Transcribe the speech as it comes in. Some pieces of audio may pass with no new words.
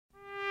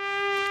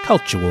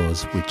Culture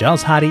Wars with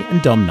Giles Hardy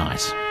and Dom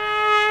Knight.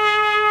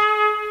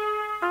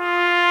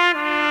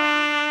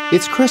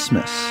 It's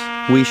Christmas.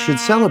 We should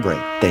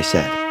celebrate, they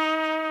said.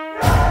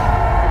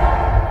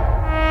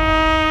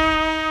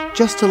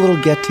 Just a little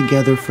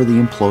get-together for the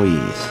employees.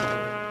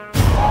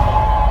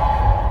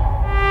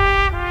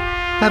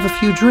 Have a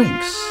few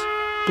drinks.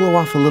 Blow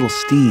off a little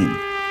steam.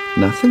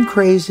 Nothing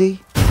crazy.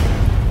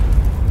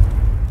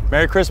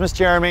 Merry Christmas,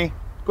 Jeremy.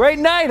 Great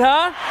night,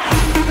 huh?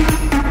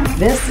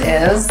 This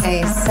is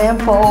a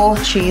sample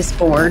cheese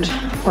board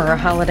for a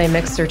holiday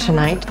mixer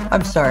tonight.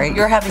 I'm sorry,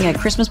 you're having a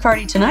Christmas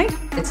party tonight?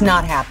 It's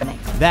not happening.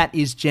 That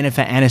is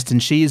Jennifer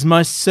Aniston. She is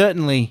most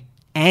certainly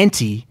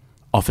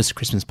anti-Office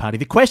Christmas party.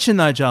 The question,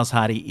 though, Giles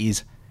Hardy,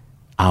 is,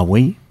 are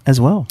we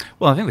as well?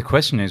 Well, I think the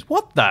question is,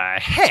 what the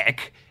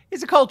heck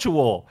is a culture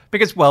war?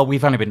 Because, well,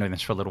 we've only been doing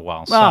this for a little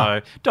while.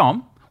 So,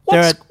 Dom,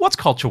 what's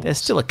culture war? There's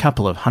still a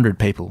couple of hundred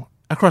people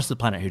across the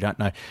planet who don't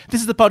know.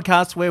 This is the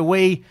podcast where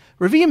we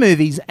review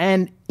movies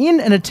and, in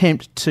an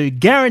attempt to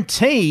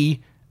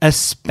guarantee a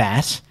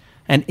spat,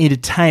 an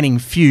entertaining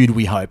feud,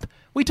 we hope,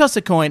 we toss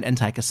a coin and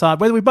take a side.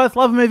 Whether we both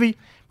love a movie,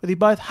 whether we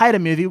both hate a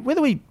movie,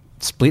 whether we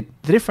split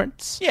the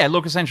difference. Yeah,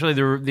 look, essentially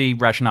the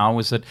rationale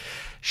was that,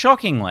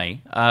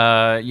 shockingly,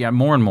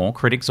 more and more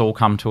critics all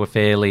come to a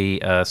fairly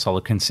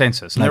solid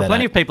consensus. And there are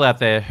plenty of people out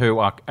there who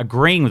are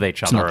agreeing with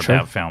each other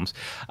about films.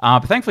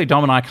 But thankfully,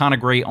 Dom and I can't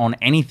agree on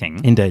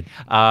anything. Indeed.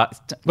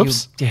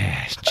 Whoops.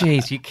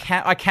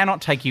 I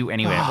cannot take you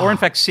anywhere, or in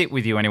fact sit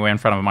with you anywhere in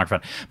front of a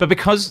microphone. But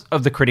because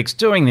of the critics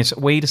doing this,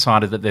 we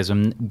decided that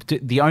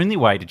the only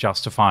way to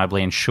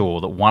justifiably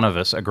ensure that one of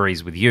us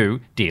agrees with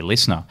you, dear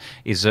listener,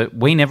 is that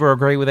we never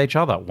agree with each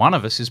other. One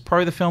of us is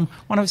pro the film,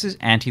 one of us is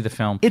anti the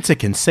film. It's a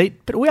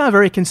conceit, but we are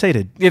very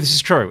conceited. Yeah, this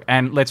is true.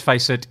 And let's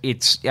face it,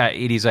 it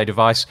is a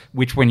device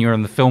which, when you're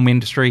in the film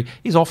industry,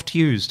 is oft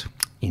used.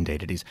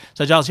 Indeed it is.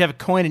 So, Giles, you have a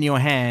coin in your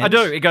hand. I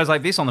do. It goes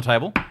like this on the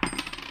table.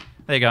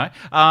 There you go.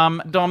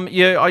 Dom,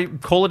 I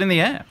call it in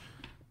the air.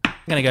 I'm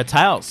going to go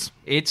tails.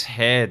 It's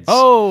heads.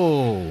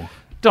 Oh.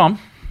 Dom,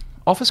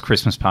 Office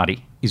Christmas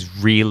Party is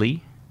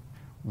really,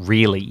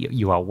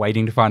 you are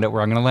waiting to find out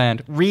where I'm going to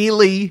land,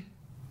 really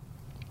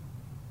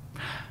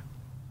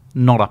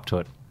not up to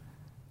it.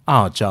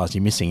 Oh, Giles,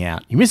 you're missing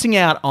out. You're missing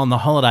out on the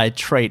holiday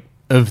treat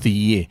of the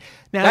year.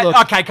 Now, look,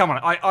 okay, come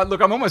on.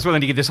 Look, I'm almost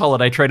willing to give this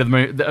holiday treat of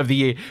the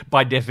year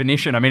by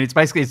definition. I mean,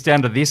 it's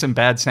down to this and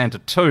Bad Santa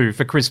 2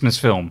 for Christmas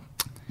film.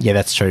 Yeah,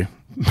 that's true.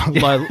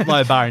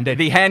 low bar indeed.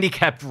 The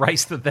handicapped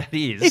race that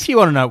is. If you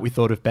want to know what we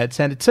thought of Bad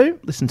Santa 2,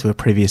 listen to a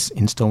previous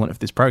installment of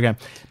this program.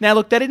 Now,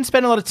 look, they didn't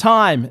spend a lot of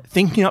time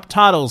thinking up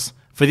titles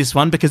for this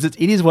one because it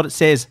is what it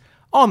says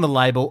on the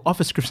label.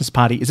 Office Christmas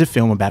Party is a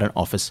film about an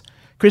office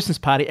Christmas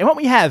party. And what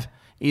we have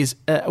is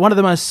one of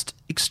the most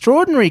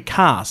extraordinary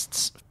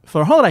casts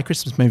for a holiday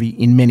Christmas movie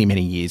in many,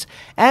 many years.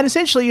 And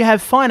essentially you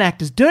have fine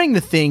actors doing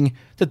the thing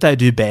that they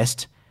do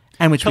best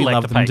and which we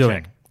love them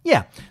doing.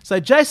 Yeah. So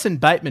Jason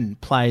Bateman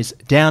plays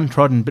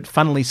downtrodden but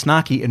funnily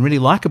snarky and really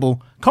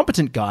likeable,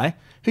 competent guy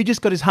who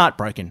just got his heart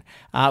broken.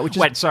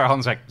 Wait, sorry, hold on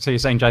a sec. So you're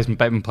saying Jason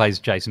Bateman plays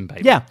Jason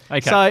Bateman? Yeah.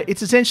 Okay. So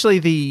it's essentially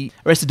the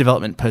Arrested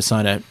Development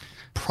persona,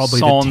 probably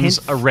Sans the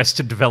 10th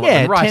Arrested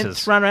Development writers.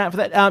 10th runner-out for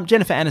that.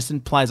 Jennifer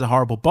Aniston plays a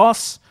horrible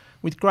boss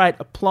with great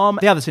aplomb.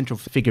 The other central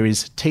figure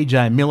is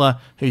TJ Miller,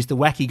 who's the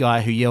wacky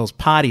guy who yells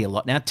party a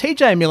lot. Now,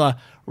 TJ Miller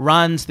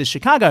runs the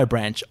Chicago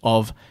branch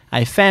of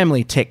a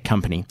family tech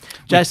company.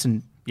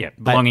 Jason...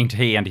 belonging to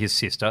he and his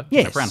sister,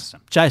 Jennifer Aniston.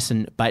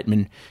 Jason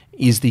Bateman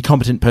is the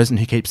competent person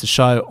who keeps the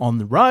show on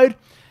the road,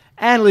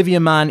 and Olivia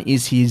Munn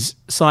is his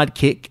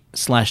sidekick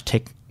 /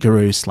 tech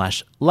guru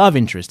 / love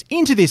interest.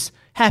 Into this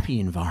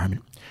happy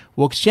environment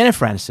walks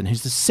Jennifer Aniston,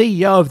 who's the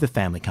CEO of the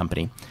family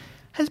company,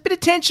 has a bit of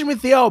tension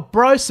with the old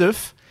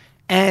Broseph,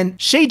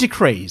 and she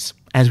decrees,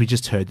 as we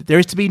just heard, that there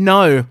is to be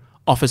no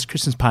Office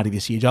Christmas party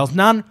this year, Giles.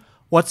 None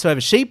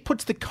whatsoever. She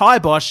puts the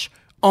kibosh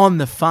on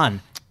the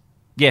fun.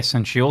 Yes,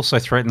 and she also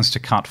threatens to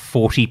cut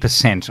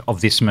 40%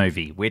 of this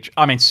movie,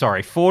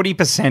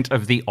 40%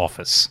 of The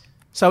Office.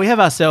 So we have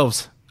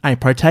ourselves a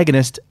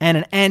protagonist and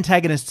an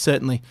antagonist,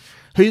 certainly,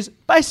 who's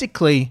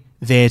basically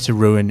there to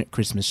ruin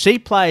Christmas. She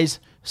plays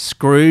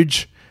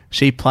Scrooge.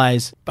 She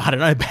plays,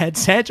 Bad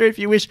Santa, if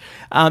you wish.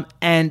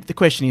 And the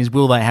question is,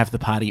 will they have the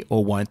party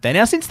or won't they?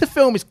 Now, since the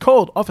film is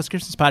called Office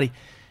Christmas Party,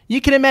 you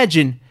can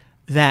imagine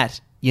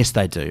that, yes,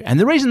 they do. And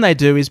the reason they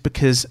do is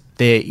because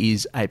there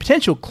is a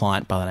potential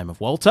client by the name of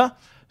Walter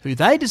who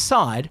they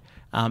decide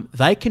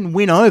they can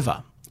win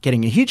over,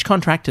 getting a huge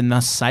contract and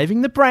thus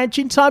saving the branch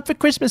in time for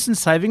Christmas and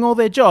saving all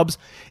their jobs.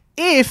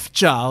 If,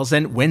 Giles,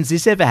 and when's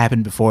this ever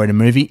happened before in a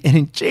movie, an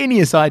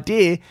ingenious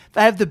idea,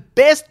 they have the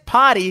best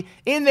party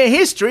in the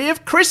history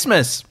of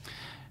Christmas.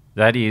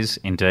 That is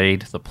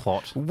indeed the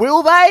plot.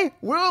 Will they?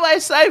 Will they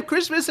save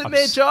Christmas and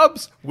their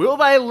jobs? Will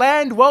they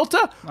land Walter?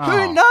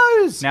 Who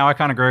knows? Now I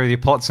can't agree with your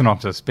plot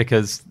synopsis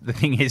because the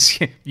thing is,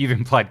 you've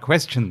implied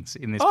questions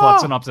in this plot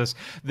synopsis.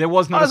 There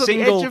was not I was a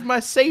single. on the edge of my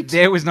seat.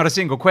 There was not a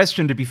single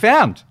question to be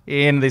found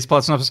in this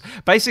plot synopsis.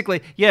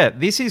 Basically,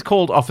 this is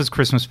called Office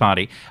Christmas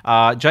Party.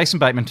 Jason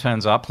Bateman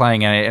turns up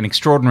playing an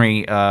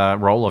extraordinary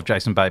role of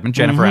Jason Bateman.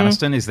 Jennifer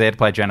Aniston is there to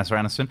play Jennifer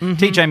Aniston.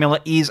 TJ Miller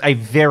is a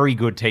very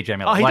good TJ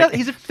Miller.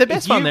 He's the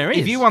best one there is.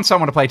 If you want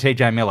someone to play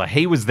TJ Miller,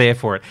 he was there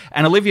for it.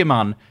 And Olivia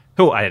Munn,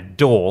 who I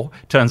adore,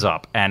 turns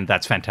up, and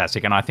that's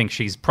fantastic. And I think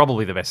she's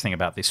probably the best thing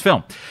about this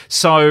film.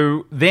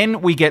 So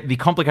then we get the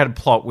complicated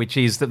plot, which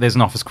is that there's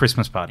an office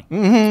Christmas party.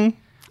 I'm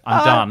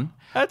done.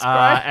 That's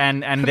great.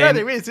 And No, then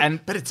there is,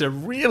 but it's a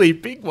really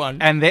big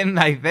one. and then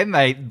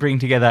they bring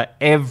together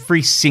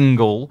every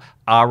single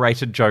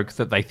R-rated joke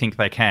that they think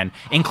they can,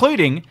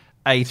 including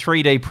a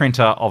 3D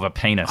printer of a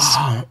penis.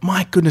 Oh,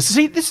 my goodness.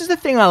 See, this is the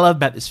thing I love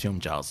about this film,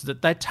 Giles,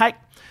 that they take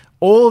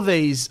all of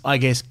these, I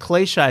guess,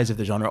 cliches of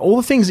the genre, all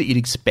the things that you'd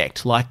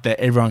expect, like the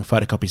everyone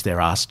photocopies their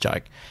ass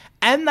joke,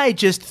 and they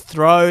just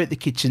throw the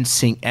kitchen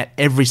sink at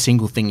every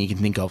single thing you can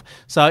think of.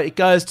 So it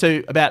goes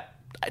to about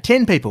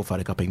 10 people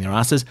photocopying their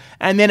asses,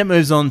 and then it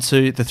moves on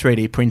to the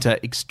 3D printer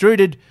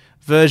extruded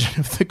version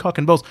of the cock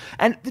and balls.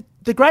 And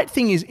the great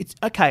thing is, it's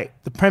okay,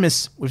 the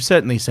premise we've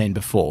certainly seen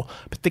before,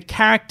 but the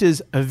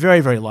characters are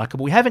very, very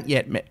likeable. We haven't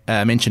yet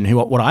mentioned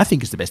what I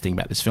think is the best thing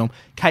about this film,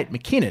 Kate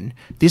McKinnon,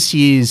 this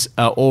year's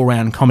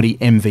all-round comedy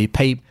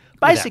MVP,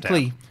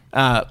 basically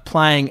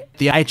playing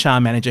the HR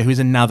manager, who's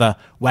another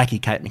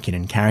wacky Kate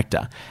McKinnon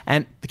character.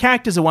 And the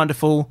characters are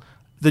wonderful.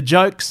 The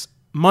jokes,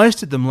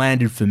 most of them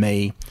landed for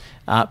me,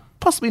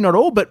 possibly not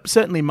all, but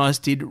certainly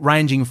most did,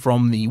 ranging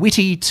from the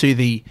witty to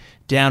the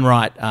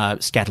downright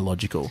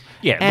scatological.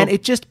 Yeah, and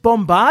it just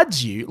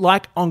bombards you,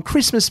 like on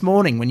Christmas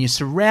morning when you're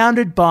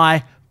surrounded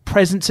by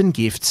presents and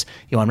gifts.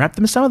 You unwrap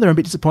them, some of them are a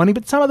bit disappointing,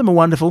 but some of them are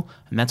wonderful,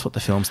 and that's what the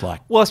film's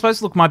like. Well, I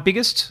suppose, look, my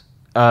biggest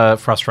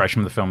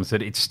frustration with the film is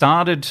that it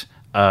started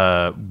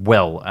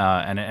well,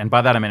 and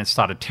by that I mean it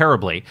started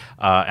terribly,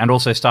 and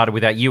also started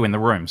without you in the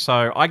room.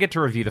 So I get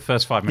to review the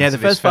first 5 minutes. Yeah, the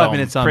of this first 5 film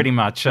minutes I'm pretty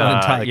much. not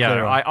entirely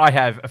clear on. I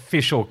have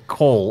official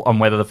call on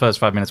whether the first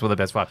 5 minutes were the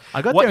best 5.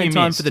 I got What there in you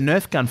time missed- for the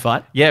Nerf gun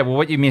fight. Yeah, well,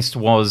 what you missed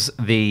was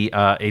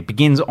it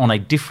begins on a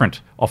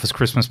different office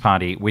Christmas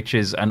party, which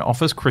is an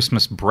office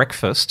Christmas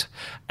breakfast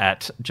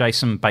at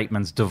Jason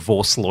Bateman's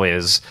divorce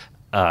lawyer's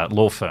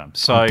law firm.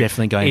 So I'm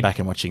definitely going back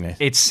and watching this.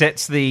 It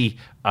sets the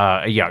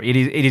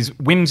it is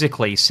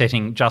whimsically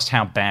setting just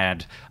how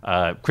bad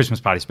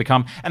Christmas parties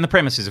become, and the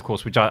premise is, of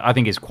course, which I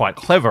think is quite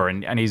clever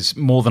and is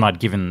more than I'd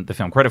given the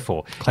film credit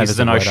for. Clever's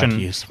the word I'd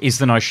use. Is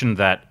the notion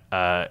that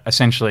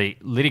essentially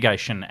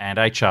litigation and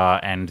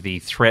HR and the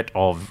threat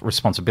of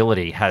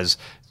responsibility has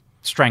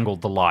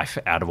strangled the life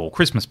out of all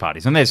Christmas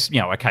parties. And there's,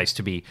 a case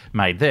to be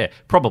made there,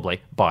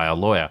 probably by a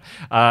lawyer.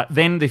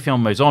 Then the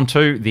film moves on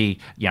to the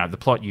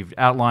plot you've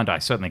outlined. I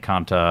certainly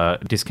can't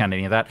discount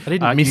any of that. I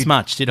didn't miss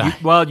much, did I?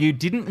 Well, you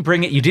didn't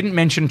bring it. You didn't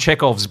mention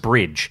Chekhov's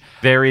bridge.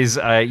 There is,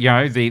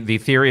 the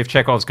theory of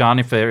Chekhov's gun.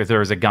 If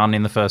there is a gun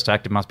in the first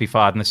act, it must be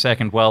fired in the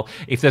second. Well,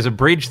 if there's a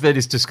bridge that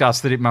is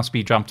discussed, that it must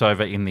be jumped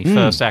over in the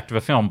first act of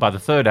a film. By the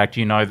third act,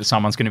 you know that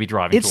someone's going to be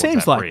driving It towards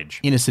seems that like bridge.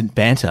 innocent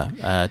banter,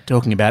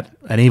 talking about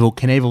an Evil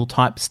Knievel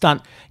type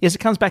stunt. Yes, it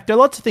comes back. There are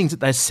lots of things that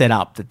they set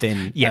up that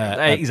then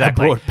exactly. are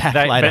brought back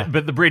later.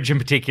 But the bridge in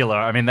particular,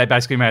 I mean, they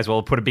basically may as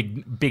well put a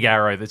big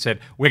arrow that said,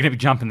 "We're going to be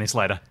jumping this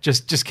later."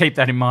 Just keep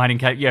that in mind. In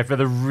case, for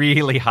the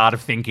really hard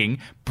of thinking,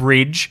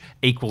 bridge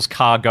equals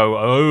cargo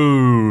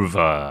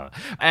over.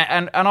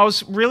 And I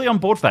was really on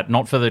board for that,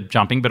 not for the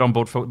jumping, but on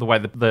board for the way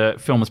the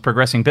film is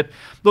progressing. But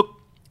look,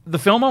 the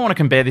film I want to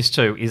compare this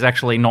to is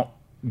actually not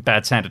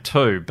Bad Santa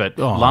 2, but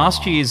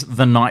last year's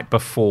The Night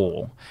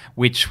Before,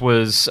 which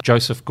was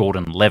Joseph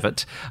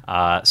Gordon-Levitt,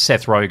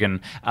 Seth Rogen,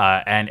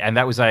 and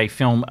that was a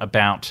film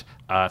about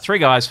three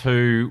guys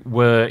who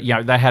were,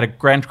 they had a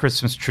grand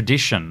Christmas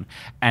tradition,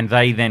 and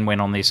they then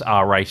went on this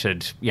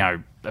R-rated,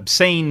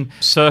 obscene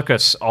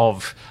circus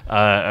of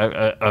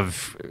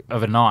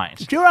a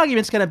night. If your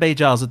argument's going to be,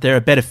 Giles, that there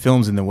are better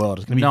films in the world,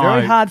 it's going to be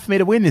very hard for me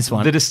to win this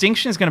one. The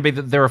distinction is going to be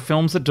that there are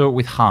films that do it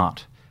with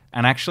heart.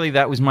 And actually,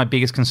 that was my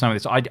biggest concern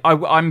with this.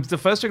 I'm the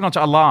first to acknowledge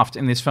I laughed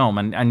in this film.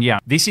 And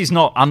this is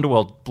not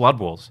Underworld Blood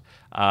Wars.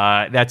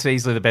 That's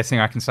easily the best thing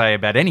I can say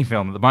about any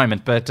film at the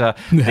moment. But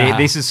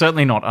this is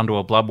certainly not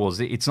Underworld Blood Wars.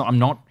 It's not. I'm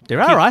not.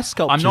 There are ice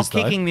sculptures. I'm not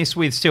kicking this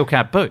with steel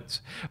cap boots.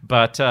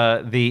 But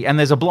and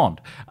there's a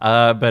blonde.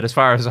 But as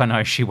far as I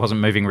know, she wasn't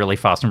moving really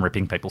fast and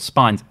ripping people's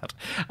spines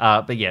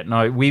out.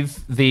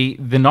 With the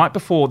Night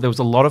Before, there was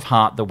a lot of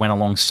heart that went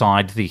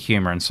alongside the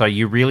humor, and so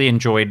you really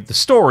enjoyed the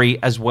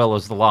story as well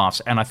as the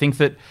laughs. And I think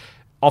that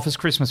Office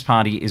Christmas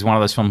Party is one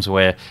of those films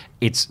where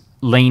it's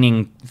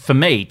leaning, for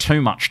me,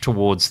 too much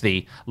towards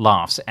the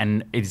laughs,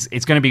 and it's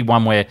going to be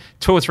one where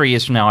 2 or 3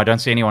 years from now I don't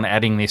see anyone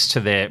adding this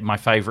to my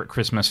favourite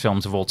Christmas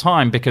films of all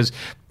time, because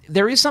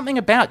there is something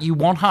about you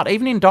want heart.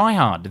 Even in Die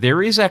Hard,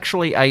 there is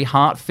actually a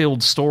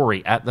heart-filled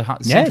story at the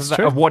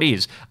center of what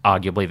is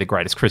arguably the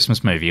greatest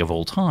Christmas movie of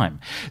all time.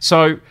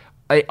 So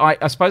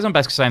I suppose I'm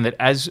basically saying that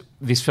as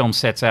this film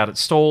sets out its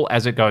stall,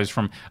 as it goes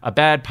from a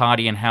bad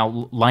party and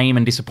how lame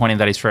and disappointing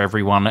that is for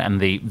everyone, and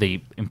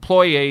the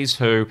employees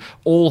who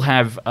all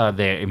have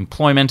their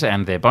employment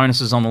and their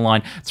bonuses on the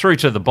line, through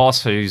to the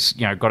boss who's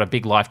got a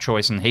big life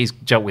choice and he's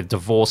dealt with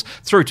divorce,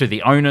 through to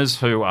the owners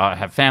who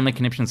have family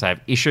connections, they have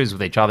issues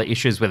with each other,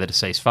 issues with a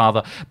deceased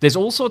father. There's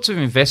all sorts of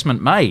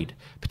investment made,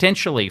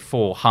 potentially,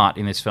 for heart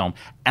in this film,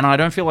 and I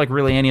don't feel like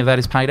really any of that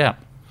is paid out.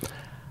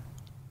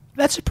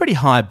 That's a pretty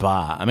high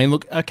bar. I mean,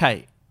 look,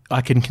 okay,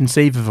 I can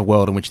conceive of a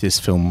world in which this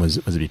film was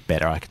a bit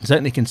better. I can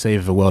certainly conceive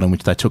of a world in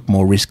which they took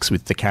more risks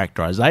with the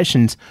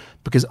characterizations,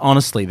 because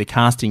honestly, the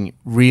casting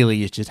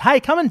really is just, hey,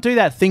 come and do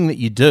that thing that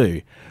you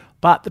do.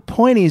 But the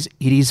point is,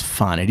 it is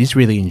fun. It is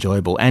really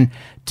enjoyable. And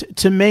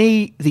to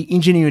me, the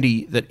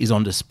ingenuity that is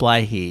on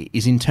display here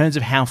is in terms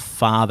of how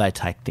far they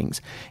take things,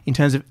 in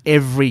terms of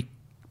every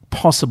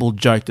possible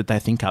joke that they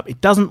think up.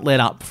 It doesn't let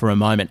up for a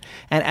moment.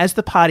 And as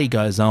the party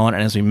goes on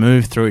and as we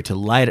move through to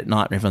late at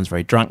night when everyone's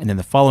very drunk and then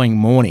the following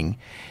morning,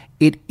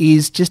 it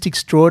is just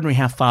extraordinary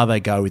how far they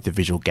go with the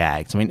visual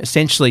gags. I mean,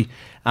 essentially,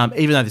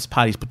 even though this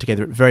party's put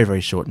together at very,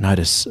 very short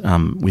notice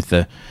with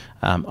the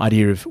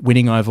idea of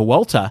winning over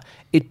Walter,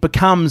 it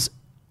becomes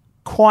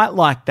quite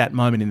like that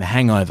moment in The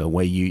Hangover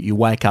where you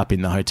wake up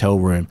in the hotel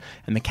room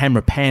and the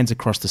camera pans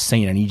across the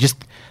scene and you just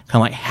kind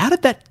of like, how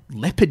did that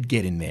leopard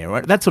get in there?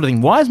 Right? That sort of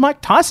thing. Why is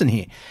Mike Tyson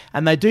here?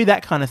 And they do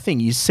that kind of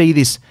thing. You see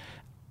this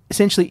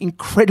essentially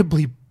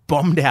incredibly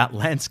bombed out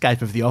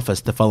landscape of the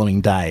office the following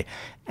day.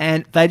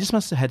 And they just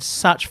must have had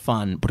such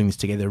fun putting this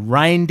together.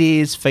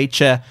 Reindeers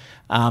feature.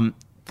 The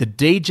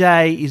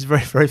DJ is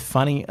very, very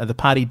funny. The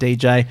party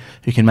DJ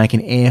who can make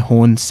an air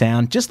horn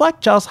sound, just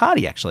like Giles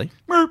Hardy, actually.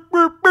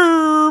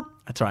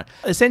 That's right.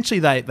 Essentially,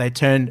 they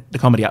turn the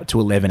comedy up to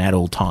 11 at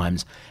all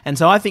times. And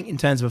so I think in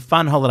terms of a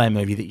fun holiday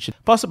movie that you should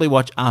possibly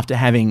watch after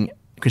having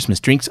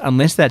Christmas drinks,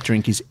 unless that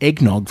drink is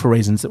eggnog for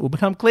reasons that will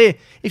become clear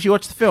if you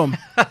watch the film.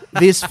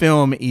 This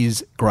film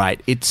is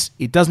great.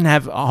 It doesn't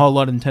have a whole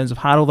lot in terms of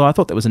heart, although I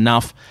thought that was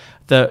enough.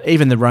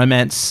 Even the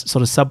romance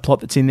sort of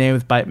subplot that's in there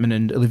with Bateman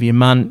and Olivia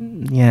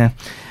Munn, yeah.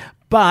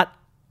 But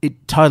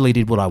it totally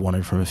did what I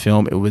wanted from a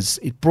film.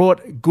 It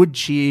brought good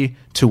cheer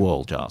to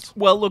all, Giles.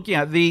 Well, look,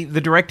 the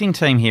directing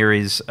team here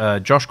is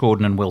Josh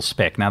Gordon and Will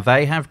Speck. Now,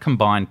 they have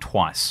combined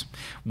twice.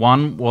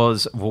 One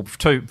was, for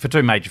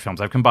two major films.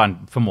 They've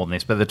combined for more than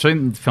this, but the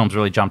two films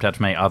really jumped out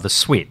to me are The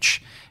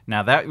Switch.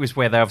 Now, that was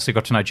where they obviously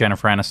got to know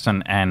Jennifer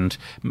Aniston and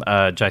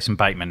Jason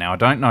Bateman. Now, I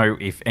don't know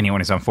if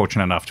anyone is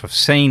unfortunate enough to have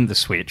seen The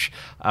Switch.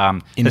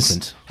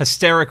 Innocent.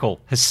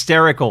 Hysterical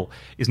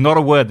is not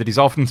a word that is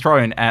often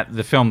thrown at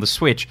the film The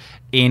Switch,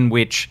 in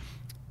which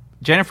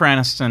Jennifer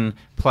Aniston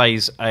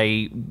plays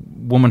a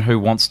woman who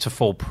wants to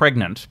fall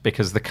pregnant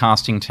because the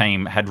casting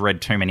team had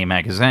read too many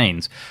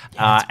magazines.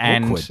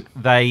 And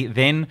they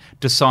then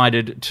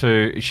decided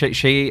to...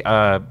 She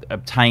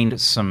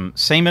obtained some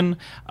semen,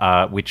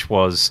 which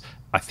was...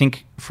 I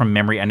think from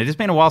memory, and it has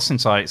been a while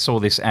since I saw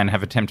this and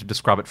have attempted to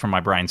scrub it from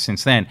my brain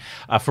since then.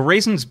 For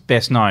reasons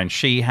best known,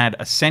 she had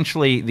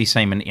essentially the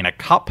semen in a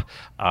cup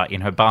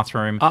in her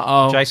bathroom.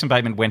 Jason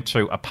Bateman went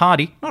to a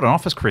party, not an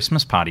office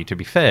Christmas party to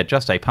be fair,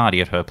 just a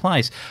party at her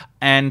place,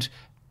 and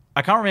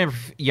I can't remember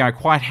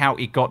quite how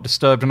it got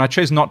disturbed, and I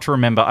choose not to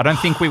remember. I don't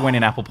think we went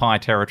in apple pie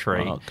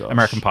territory,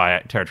 American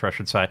Pie territory, I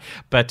should say.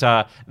 But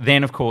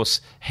then, of course,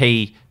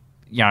 he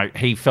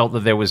felt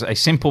that there was a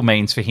simple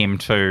means for him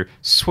to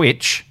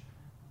switch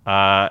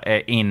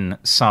in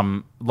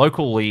some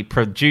locally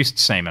produced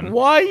semen.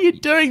 Why are you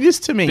doing this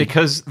to me?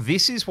 Because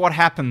this is what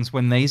happens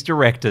when these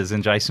directors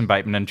and Jason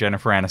Bateman and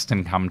Jennifer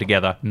Aniston come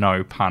together.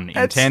 No pun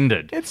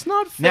intended. It's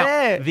not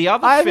fair. Now, the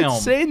other I film...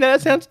 haven't seen that.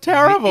 That sounds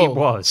terrible. It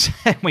was.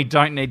 We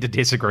don't need to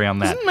disagree on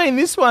that. Doesn't mean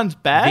this one's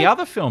bad. The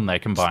other film they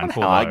combined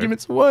for,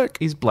 arguments work.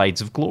 is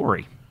Blades of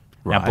Glory.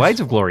 Right. Now, Blades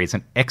of Glory is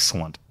an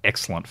excellent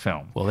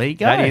film. Well, there you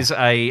go. That is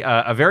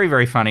a very,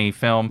 very funny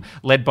film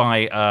led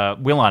by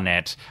Will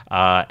Arnett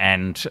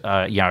and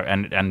I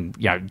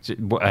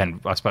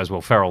suppose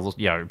Will Ferrell,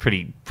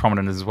 pretty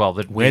prominent as well.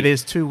 Where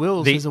there's two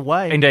Wills, there's a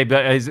way. Indeed,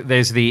 but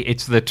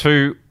it's the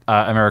two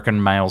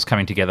American males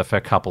coming together for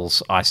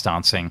couples ice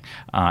dancing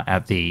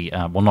at the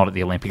not at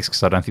the Olympics,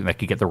 because I don't think they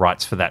could get the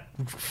rights for that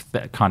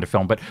kind of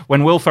film. But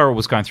when Will Ferrell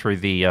was going through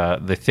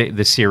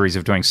the series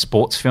of doing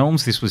sports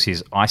films, this was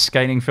his ice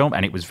skating film,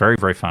 and it was very,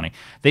 very funny.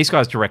 These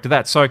guys directed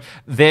that, so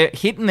their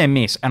hit and their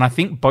miss, and I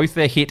think both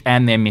their hit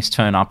and their miss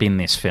turn up in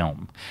this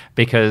film,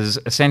 because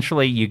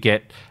essentially you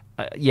get.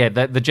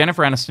 The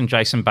Jennifer Aniston,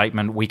 Jason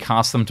Bateman, we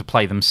cast them to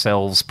play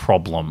themselves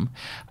problem,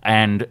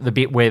 and the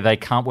bit where they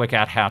can't work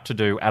out how to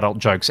do adult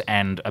jokes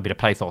and a bit of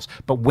pathos.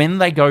 But when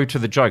they go to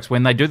the jokes,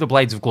 when they do the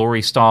Blades of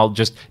Glory style,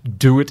 just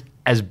do it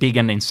as big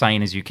and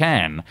insane as you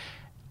can,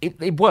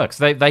 it works.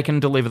 They can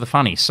deliver the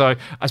funny. So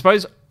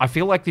I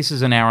feel like this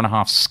is an hour and a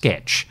half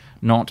sketch,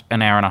 not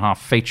an hour and a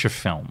half feature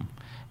film.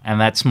 And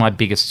that's my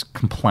biggest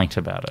complaint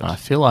about it. I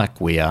feel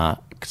like we are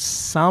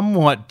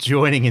somewhat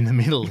joining in the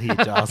middle here,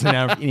 Giles, in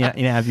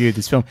our view of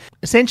this film.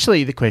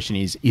 Essentially, the question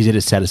is it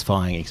a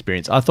satisfying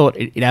experience? I thought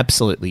it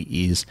absolutely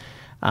is.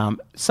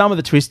 Some of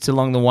the twists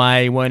along the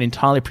way weren't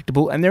entirely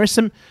predictable, and there are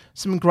some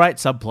great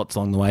subplots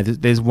along the way.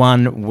 There's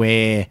one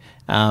where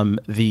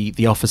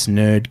the office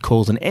nerd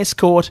calls an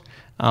escort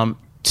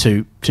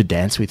to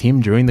dance with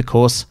him during the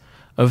course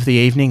of the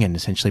evening and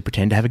essentially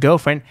pretend to have a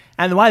girlfriend.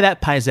 And the way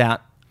that pays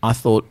out, I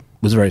thought,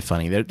 was very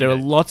funny. There are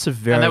lots of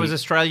very... And that was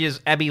Australia's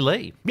Abby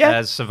Lee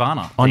as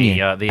Savannah,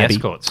 Anya, the Abby.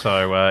 escort.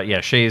 So,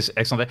 she's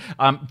excellent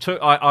there.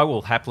 I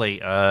will happily,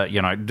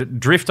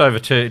 drift over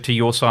to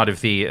your side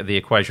of the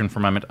equation for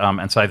a moment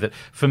and say that,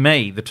 for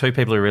me, the two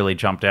people who really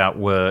jumped out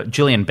were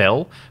Gillian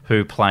Bell,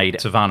 who played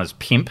Savannah's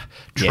pimp,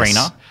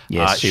 Trina.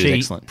 Yes, she was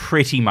excellent.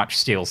 Pretty much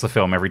steals the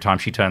film every time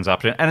she turns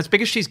up. And it's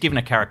because she's given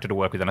a character to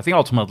work with. And I think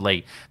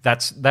ultimately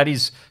that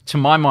is, to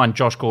my mind,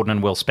 Josh Gordon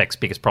and Will Speck's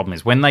biggest problem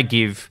is when they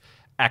give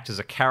actors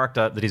a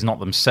character that is not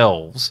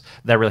themselves,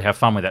 they really have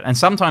fun with it. And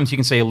sometimes you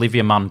can see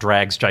Olivia Munn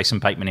drags Jason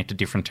Bateman into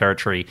different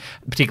territory.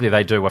 Particularly,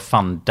 they do a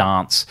fun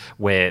dance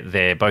where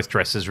they're both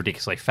dressed as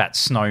ridiculously fat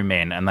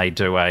snowmen, and they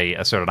do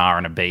a sort of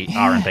R&B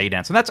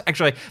dance. And that's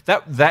actually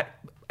that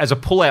as a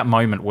pull-out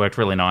moment worked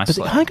really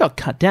nicely. But I got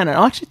cut down, and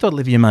I actually thought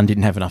Olivia Munn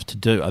didn't have enough to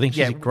do. I think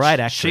she's a great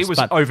actress. She was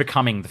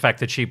overcoming the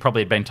fact that she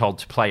probably had been told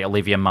to play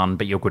Olivia Munn,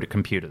 but you're good at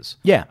computers.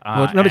 Yeah,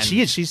 but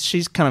she is.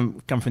 She's kind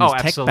of come from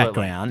this tech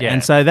background, yeah.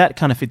 and so that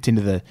kind of fits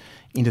into the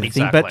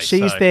thing. But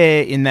she's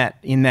there in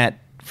that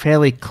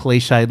fairly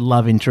cliched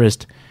love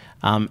interest.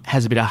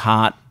 Has a bit of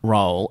heart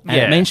role, and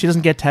it means she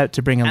doesn't get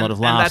to bring a lot of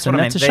laughs, and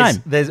that's a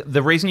shame.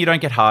 The reason you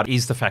don't get heart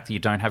is the fact that you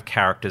don't have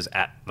characters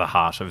at the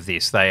heart of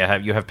this.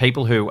 You have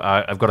people who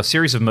have got a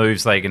series of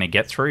moves they're going to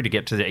get through to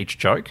get to each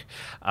joke,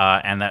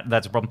 and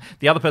that's a problem.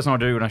 The other person I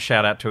do want to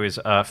shout out to is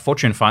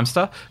Fortune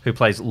Feimster, who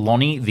plays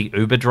Lonnie, the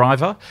Uber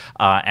driver,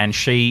 and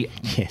she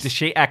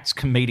acts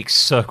comedic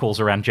circles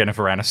around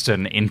Jennifer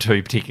Aniston in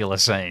two particular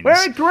scenes.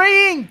 We're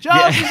agreeing,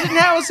 Giles. This isn't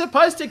how it's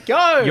supposed to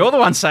go. You're the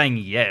one saying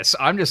yes.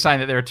 I'm just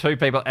saying that there are two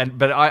people,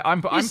 but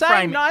I'm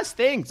saying nice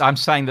things. I'm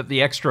saying that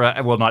the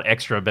extra, well, not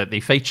extra, but the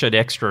featured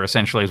extra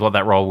essentially is what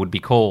that role would be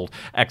called,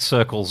 act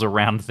circles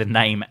around the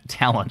name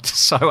talent.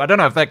 So I don't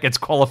know if that gets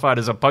qualified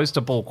as a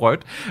poster pull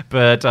quote,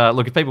 but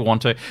look, if people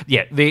want to,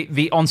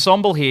 the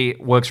ensemble here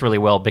works really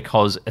well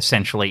because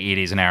essentially it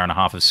is an hour and a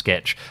half of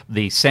sketch.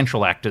 The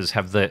central actors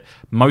have the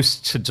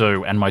most to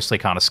do and mostly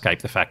can't escape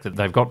the fact that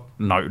they've got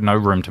no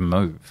room to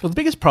move. Well, the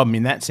biggest problem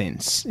in that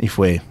sense, if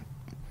we're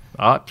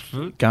are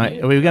we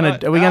going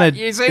to?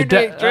 You seem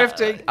to be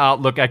drifting.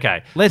 Look,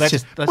 okay.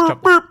 Let's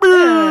drop.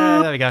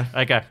 There we go.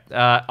 Okay.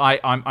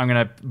 I'm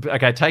going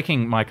to.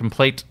 Taking my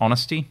complete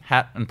honesty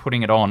hat and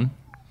putting it on,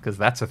 because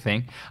that's a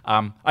thing.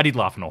 I did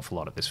laugh an awful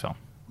lot at this film.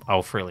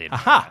 I'll freely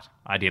admit that.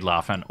 I did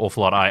laugh an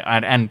awful lot.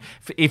 And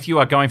if you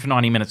are going for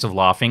 90 minutes of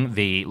laughing,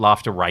 the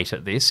laughter rate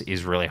at this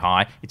is really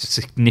high. It's a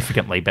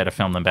significantly better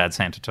film than Bad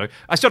Santa 2.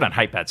 I still don't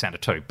hate Bad Santa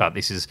 2, but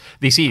this is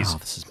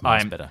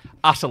much better.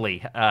 Utterly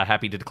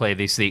happy to declare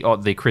this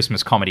the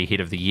Christmas comedy hit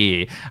of the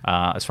year.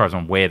 As far as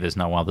I'm aware, there's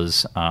no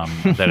others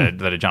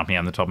that are jumping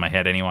on the top of my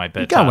head anyway.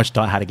 But go and watch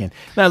Die Hard again.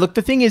 No, look,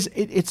 the thing is,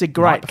 it's a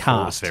great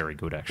cast. It's very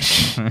good,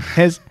 actually.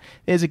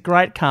 there's a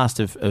great cast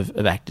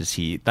of actors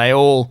here. They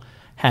all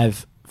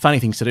have funny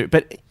things to do,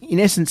 but in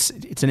essence,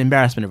 it's an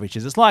embarrassment of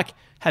riches. It's like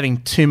having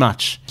too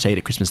much to eat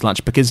at Christmas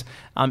lunch because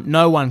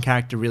no one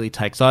character really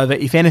takes over.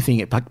 If anything,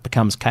 it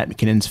becomes Kate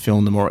McKinnon's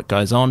film the more it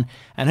goes on,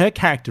 and her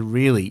character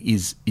really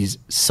is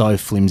so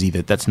flimsy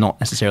that that's not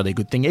necessarily a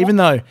good thing, even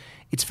though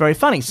it's very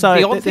funny.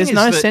 So there's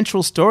no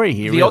central story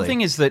here. The odd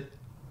thing is that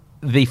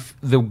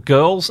the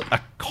girls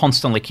are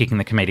constantly kicking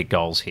the comedic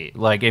goals here.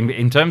 Like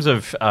in terms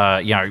of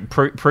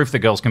proof the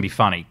girls can be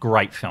funny.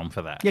 Great film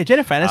for that. Yeah,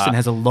 Jennifer Aniston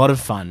has a lot of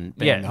fun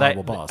being the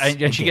horrible boss,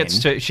 and she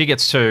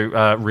gets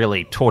to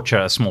really torture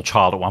a small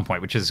child at one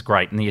point, which is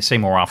great. And you see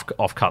more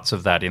off cuts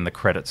of that in the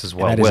credits as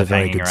well. That is a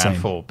very good scene.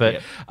 For.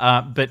 But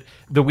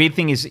the weird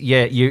thing is,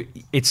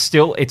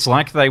 it's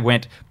like they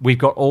went, we've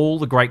got all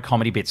the great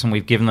comedy bits and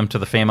we've given them to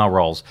the female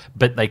roles,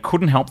 but they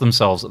couldn't help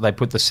themselves. They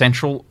put the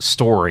central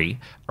story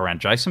around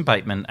Jason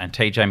Bateman and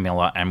TJ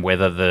Miller and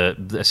whether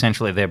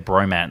essentially their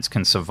bromance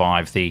can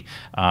survive the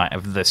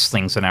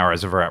slings and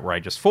arrows of her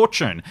outrageous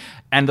fortune.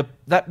 And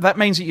that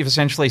means that you've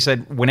essentially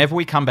said, whenever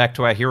we come back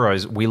to our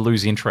heroes, we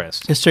lose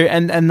interest. It's true.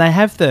 And they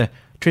have the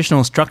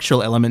traditional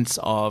structural elements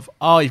of,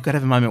 you've got to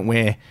have a moment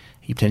where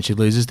he potentially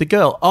loses the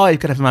girl. You've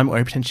got to have a moment where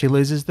he potentially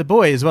loses the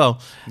boy as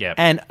well. Yeah.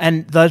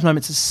 And those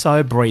moments are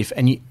so brief,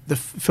 and the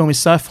film is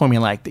so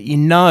formulaic that you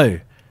know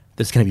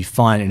that's going to be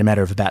fine in a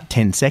matter of about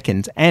 10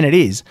 seconds, and it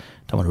is.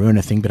 Don't want to ruin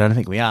a thing, but I don't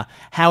think we are.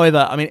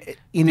 However, I mean,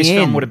 this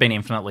film would have been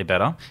infinitely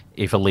better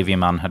if Olivia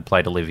Munn had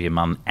played Olivia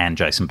Munn and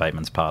Jason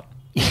Bateman's part.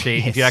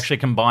 If you actually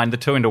combined the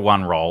two into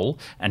one role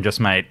and just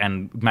made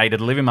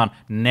it Olivia Munn,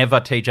 never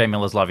TJ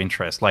Miller's love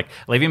interest. Like,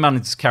 Olivia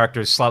Munn's character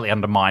is slightly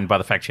undermined by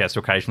the fact she has to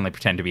occasionally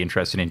pretend to be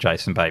interested in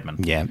Jason Bateman.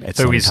 Yeah, it's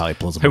not entirely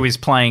plausible. Who is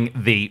playing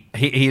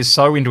he is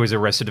so into his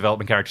Arrested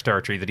Development character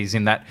territory that he's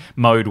in that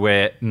mode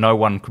where no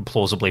one could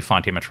plausibly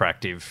find him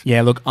attractive.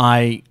 Yeah, look,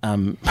 I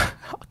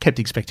kept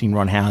expecting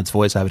Ron Howard's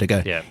voiceover to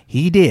go, yeah.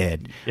 He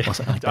did. Yeah.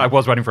 I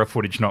was waiting for a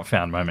footage not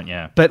found moment,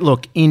 yeah. But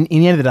look, in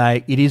the end of the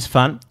day, it is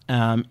fun.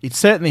 It's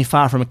certainly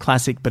far from a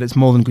classic, but it's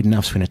more than good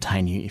enough to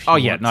entertain you. If you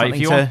if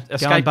you want to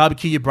go and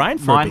barbecue your brain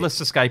for mindless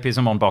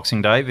escapism on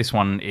Boxing Day, this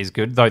one is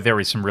good, though there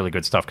is some really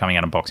good stuff coming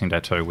out on Boxing Day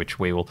too, which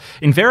we will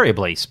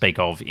invariably speak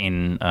of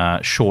in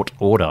short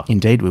order.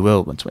 Indeed, we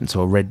will. Went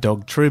to a Red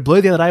Dog True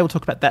Blue the other day. We'll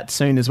talk about that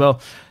soon as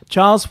well.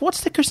 Charles,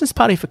 what's the Christmas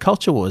party for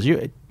Culture Wars?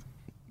 To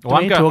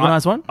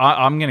organise one?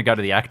 I'm going to go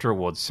to the Actor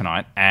Awards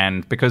tonight,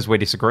 and because we're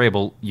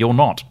disagreeable, you're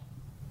not.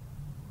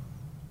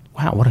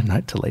 Wow, what a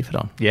note to leave it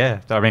on.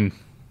 Yeah, I mean,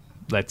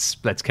 let's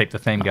keep the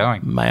theme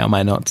going. May or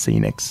may not see you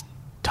next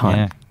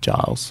time,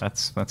 Giles.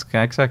 That's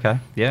okay.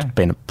 Yeah,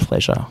 Been a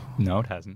pleasure. No, it hasn't.